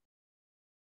inner.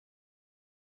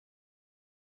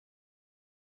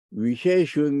 Vishay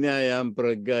shunyayam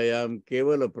pragyayam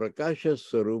kevala prakasha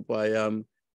swarupayam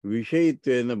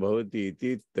vishayitvena bhavati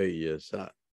iti tayyasa.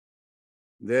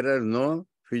 There are no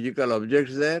physical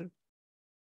objects there.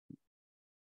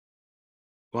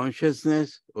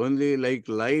 Consciousness only like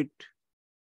light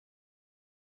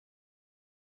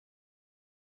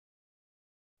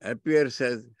appears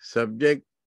as subject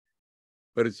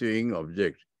perceiving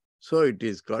object. So it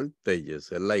is called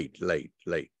Tejas, light.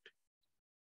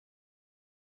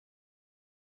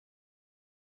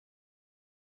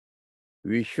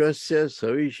 Vishwasya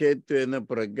savishetvena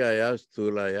pragyaya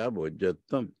stulaya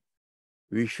bhojattam.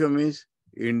 Vishwa means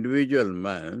individual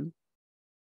man,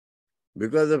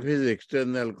 because of his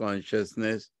external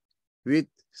consciousness with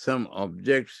some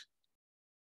objects.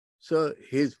 So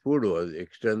his food was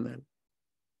external.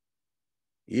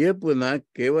 Ye puna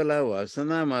kevala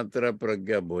vasana matra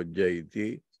pragya bhojya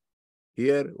iti.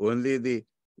 Here only the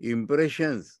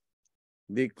impressions,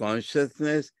 the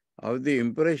consciousness of the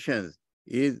impressions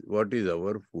is what is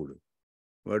our food,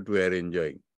 what we are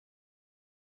enjoying.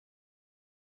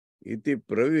 Iti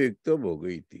pravyukta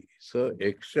bhoga iti. So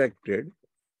extracted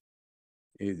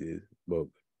is bhoga.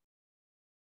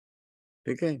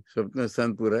 ठीक है, स्वप्न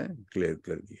स्थान पूरा clear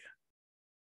कर दिया.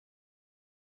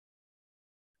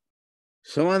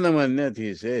 Samanamanyat,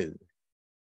 he says,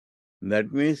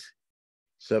 that means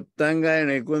Saptanga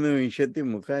and Ekonavishati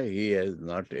Mukha he has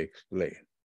not explained.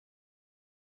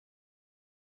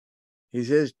 He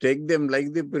says, take them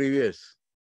like the previous.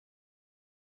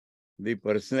 The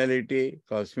personality,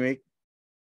 cosmic,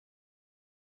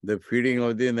 the feeding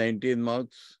of the 19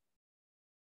 mouths.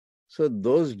 So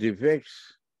those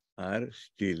defects are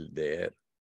still there.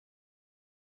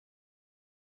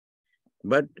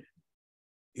 But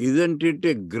isn't it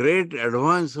a great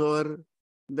advance over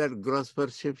that gross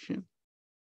perception?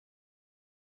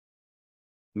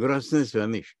 Grossness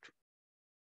vanished.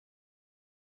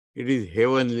 It is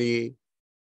heavenly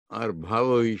or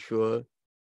Bhava Vishwa,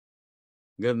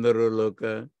 Gandharva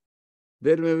Loka.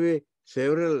 There may be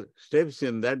several steps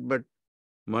in that, but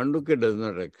Mandukya does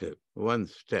not accept one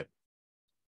step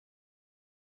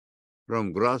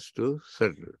from gross to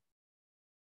subtle.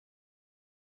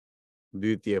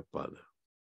 Dvitiya Pada.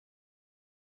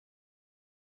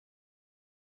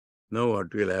 Now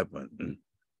what will happen?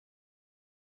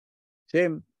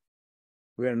 Same.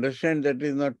 We understand that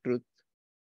is not truth.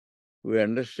 We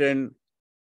understand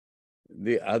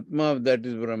the Atma of that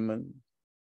is Brahman.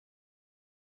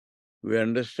 We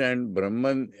understand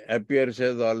Brahman appears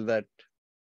as all that.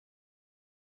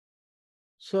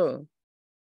 So,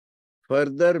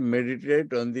 further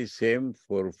meditate on the same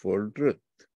fourfold truth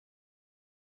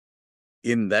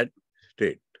in that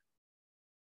state.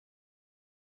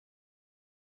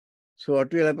 So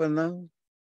what will happen now?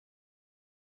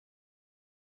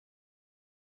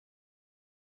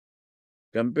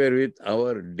 Compare with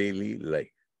our daily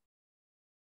life.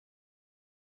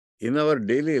 In our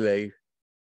daily life,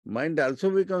 mind also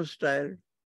becomes tired.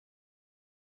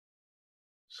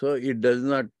 So it does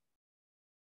not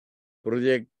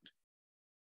project,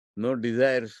 no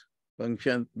desires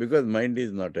function because mind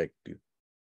is not active.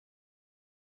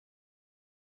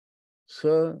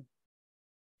 So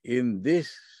in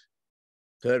this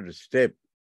third step,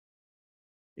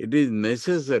 it is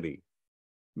necessary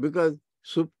because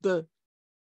supta,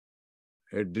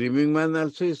 a dreaming man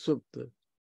also is supta.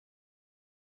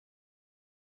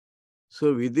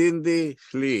 So within the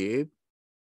sleep,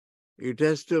 it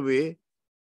has to be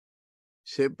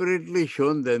separately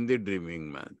shown than the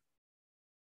dreaming man.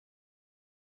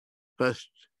 First.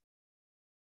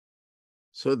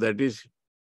 So that is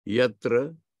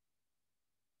yatra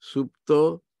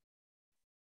supto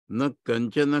na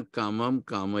kanchana kamam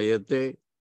kamayate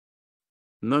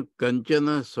na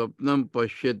kanchana swapnam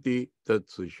pashyati tat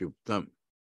sushuptam.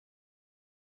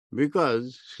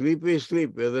 Because sleep is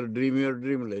sleep, whether dreamy or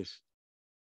dreamless.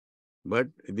 But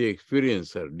the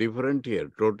experiences are different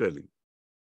here, totally.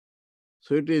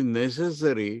 So it is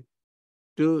necessary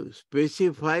to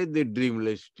specify the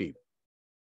dreamless state.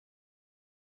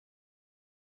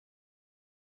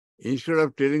 Instead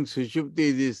of telling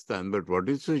Sushupti is Sthan, but what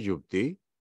is Sushupti?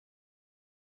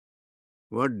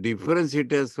 What difference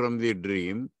it has from the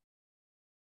dream,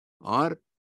 or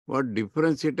what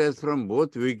difference it has from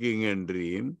both waking and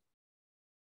dream.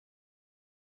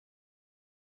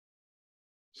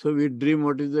 So with dream,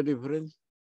 what is the difference?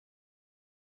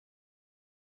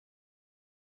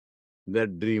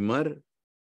 That dreamer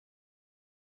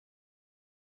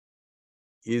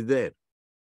is there,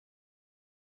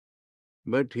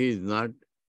 but he is not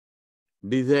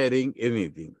desiring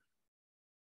anything.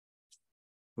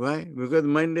 Why? Because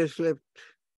mind has slept.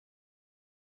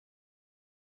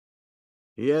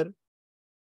 Here,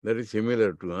 that is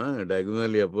similar to,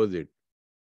 diagonally opposite.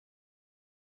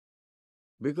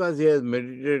 Because he has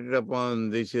meditated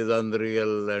upon this is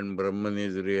unreal and Brahman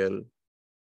is real.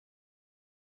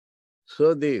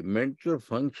 So the mental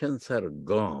functions are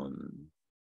gone.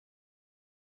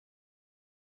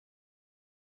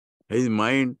 His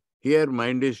mind, here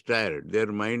mind is tired.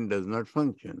 Their mind does not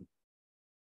function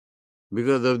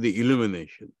because of the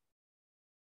illumination.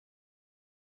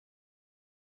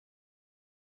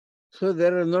 So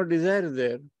there are no desires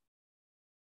there.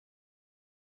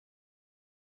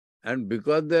 And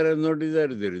because there are no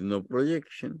desires, there is no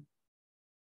projection.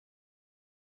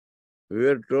 We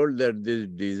are told that these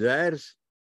desires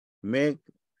make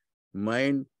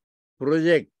mind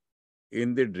project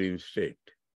in the dream state.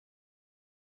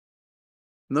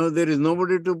 Now there is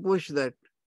nobody to push that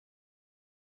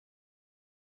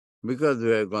because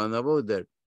we have gone above that.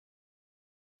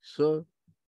 So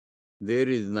there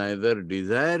is neither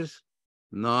desires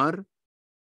nor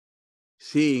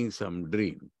seeing some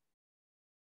dream.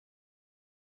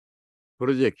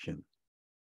 Projection.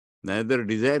 Neither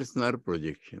desires nor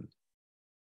projection.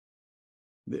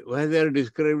 Why they are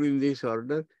described in this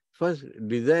order? First,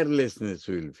 desirelessness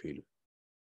will feel.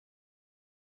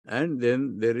 And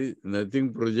then there is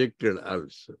nothing projected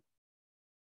also.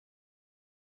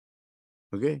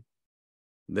 Okay?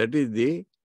 That is the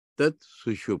Tat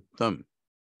Sushuptam.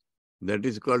 That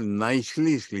is called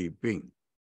nicely sleeping.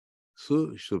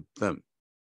 Sushuptam.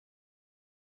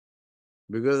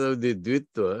 Because of the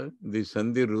Dvitva, the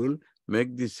Sandhi rule,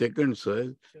 make the second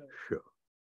soil sure.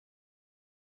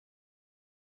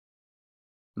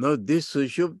 Now this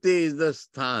Sushupti is the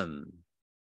sthan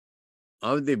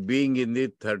of the being in the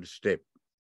third step.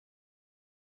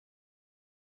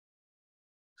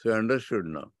 So understood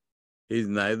now. He is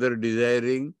neither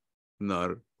desiring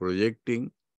nor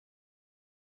projecting.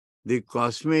 The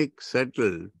cosmic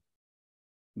settled,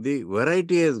 the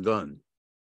variety has gone,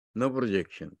 no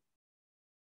projection.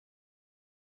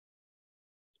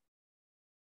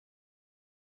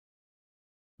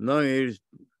 Now it is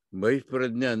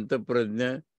Vaishprajna,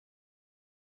 Antaprajna,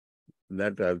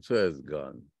 that also has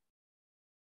gone.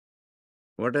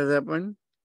 What has happened?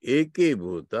 Eke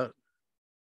Bhuta.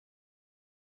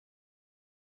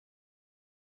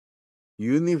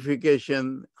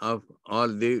 Unification of all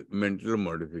the mental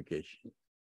modifications.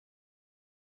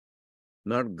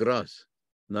 Not gross,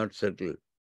 not subtle.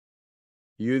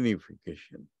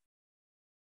 Unification.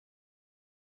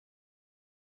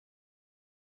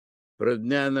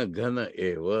 Prajnana Ghana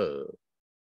Eva.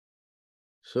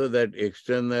 So that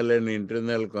external and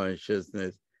internal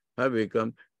consciousness have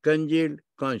become congealed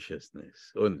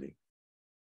consciousness only.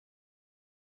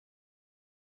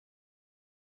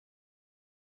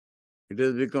 It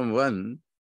has become one.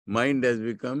 Mind has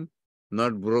become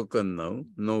not broken now,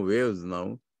 no waves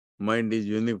now. Mind is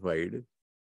unified.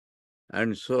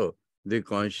 And so the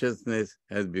consciousness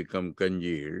has become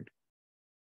congealed.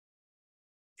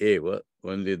 Eva,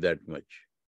 only that much.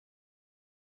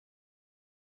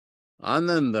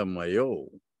 Anandamayo.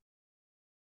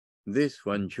 This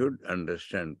one should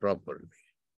understand properly.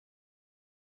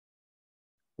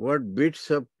 What bits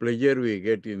of pleasure we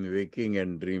get in waking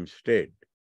and dream state.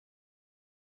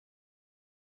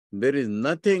 There is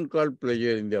nothing called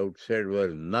pleasure in the outside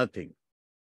world, nothing.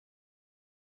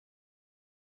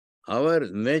 Our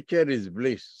nature is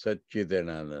bliss,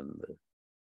 Satchidananda.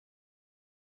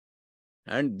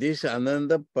 And this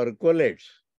Ananda percolates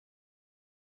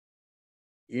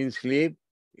in sleep,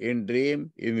 in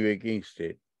dream, in waking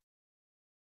state.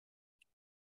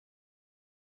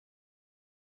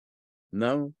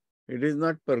 Now, it is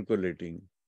not percolating.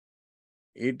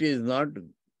 It is not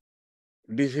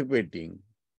dissipating,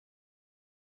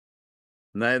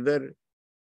 neither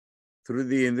through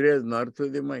the indriyas nor through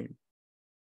the mind.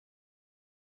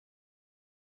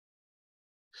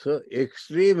 So,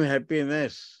 extreme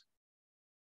happiness,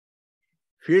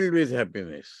 filled with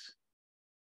happiness.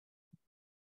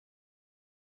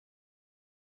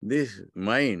 This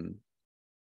mind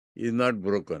is not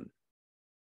broken,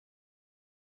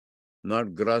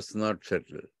 not gross, not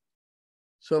subtle.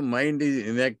 So mind is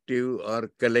inactive or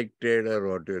collected or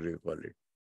whatever you call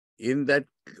it.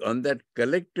 On that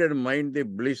collected mind, the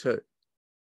bliss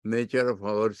nature of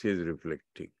ours is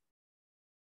reflecting.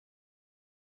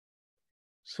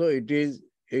 So it is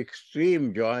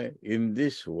extreme joy in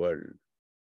this world.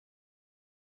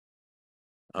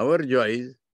 Our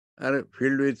joys are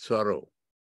filled with sorrow,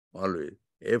 always.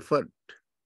 Effort.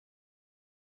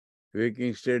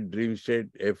 Waking state, dream state,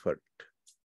 effort.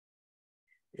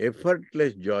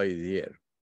 Effortless joy is here.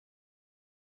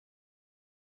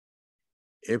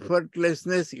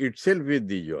 Effortlessness itself is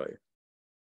the joy.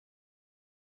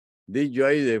 The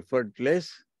joy is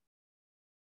effortless.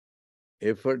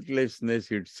 Effortlessness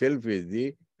itself is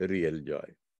the real joy.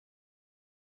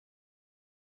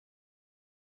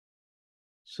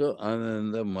 So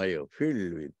Ananda Maya,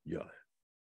 filled with joy.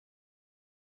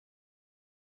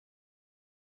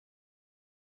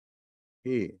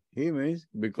 He means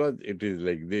because it is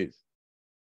like this.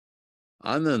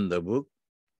 Ananda book.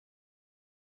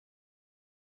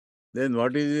 Then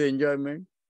what is the enjoyment?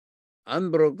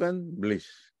 Unbroken bliss.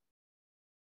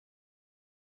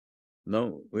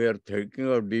 Now we are thinking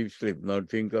of deep sleep. Now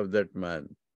think of that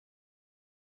man.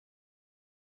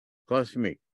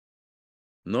 Cosmic.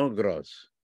 No gross.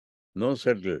 No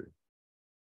subtle.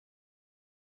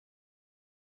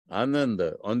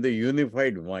 Ananda on the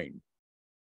unified mind.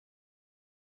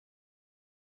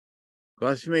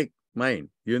 Cosmic mind,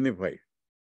 unified.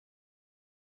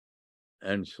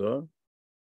 And so,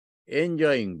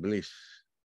 enjoying bliss,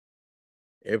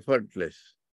 effortless.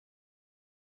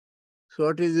 So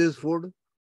what is this food?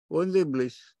 Only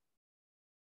bliss.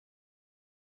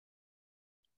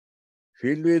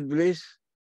 Filled with bliss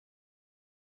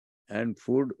and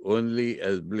food only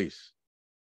as bliss.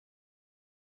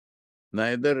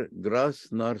 Neither gross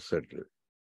nor subtle.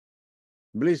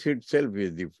 Bliss itself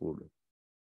is the food.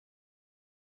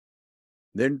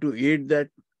 Then to eat that,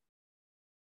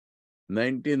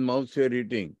 19 mouths were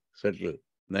eating subtle,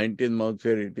 19 mouths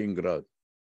were eating gross.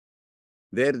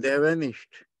 There they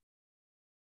vanished.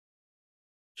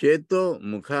 Cheto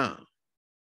Mukha.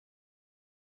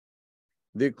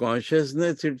 The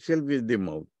consciousness itself is the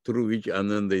mouth through which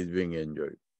Ananda is being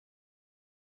enjoyed.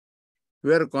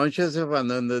 We are conscious of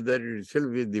Ananda, that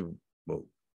itself is the mouth.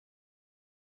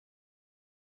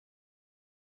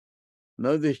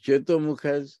 Now this Chetomukha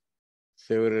has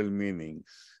several meanings.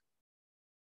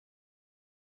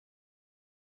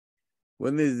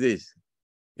 One is this: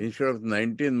 instead of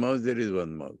 19 mouths, there is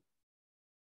one mouth.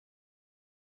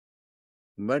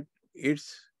 But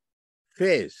its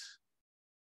face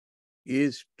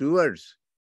is towards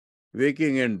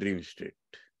waking and dream state.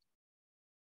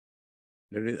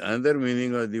 That is another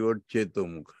meaning of the word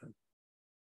Chetomukha.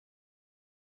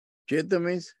 Cheta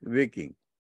means waking,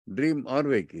 dream or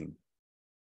waking.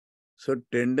 So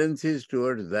tendencies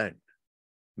towards that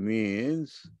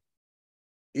means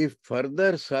if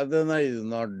further sadhana is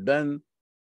not done,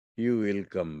 you will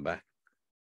come back.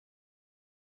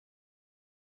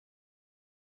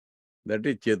 That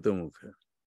is Chetamukha.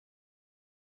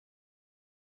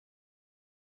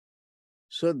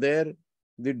 So there,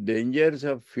 the dangers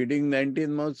of feeding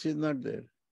 19 mouths is not there.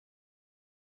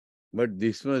 But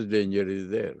this much danger is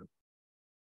there.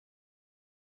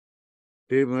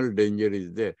 Terrible danger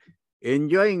is there.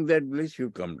 Enjoying that bliss, you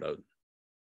come down.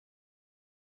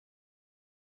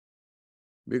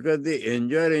 Because the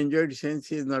enjoyed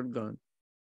sense is not gone.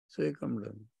 So you come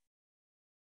down.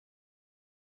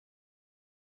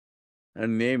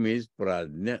 And name is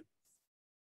Prajna.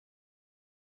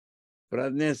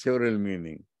 Prajna has several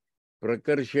meanings.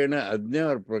 Prakarshena Ajna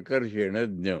or Prakarshena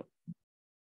Jna.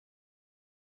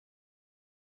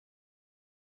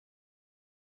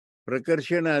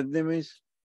 Prakarshena Ajna means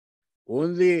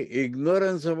only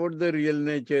ignorance about the real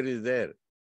nature is there.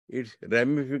 Its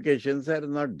ramifications are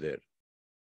not there.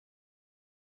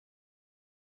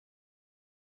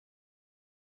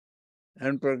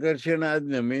 And Prakarshana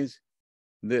Ajna means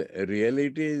the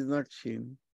reality is not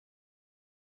seen.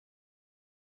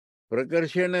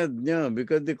 Prakarshana jna,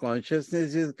 because the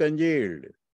consciousness is congealed.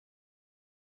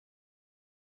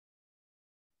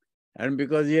 And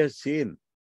because he has seen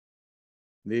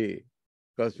the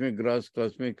cosmic gross,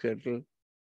 cosmic settle,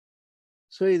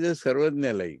 so he is a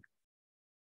sarvajna like.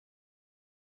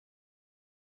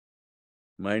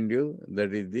 Mind you,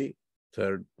 that is the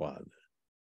third path.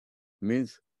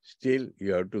 Means still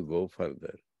you have to go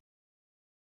further.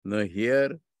 Now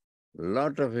here,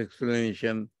 lot of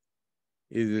explanation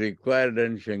is required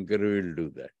and Shankara will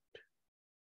do that.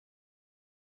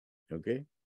 Okay?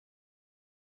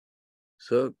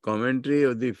 So, commentary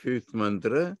of the fifth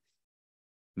mantra,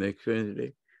 next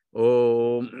Wednesday.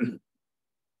 Om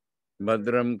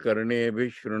Bhadram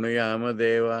Karnebhi Shrunuyama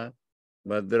Deva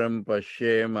Bhadram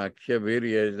Pashyem Akshabhir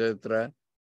Yajatra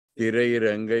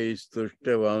Tirairangai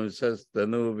Stushta Vamsas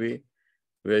Tanubi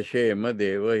Veshema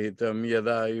Deva Hitam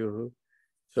Yadayuhu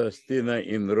Swastina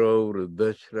Indro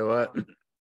Vruddhashrava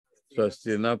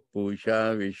Swastina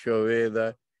Pusha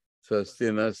Vishwaveda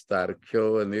Swastina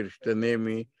Starksho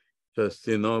Nirshtanemi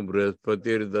Swastino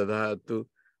Brahspatir Dadhatu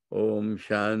Om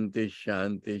Shanti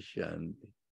Shanti Shanti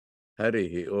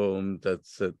Harihi Om Tat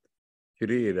Sat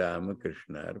Shri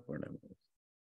Ramakrishna Arpanam.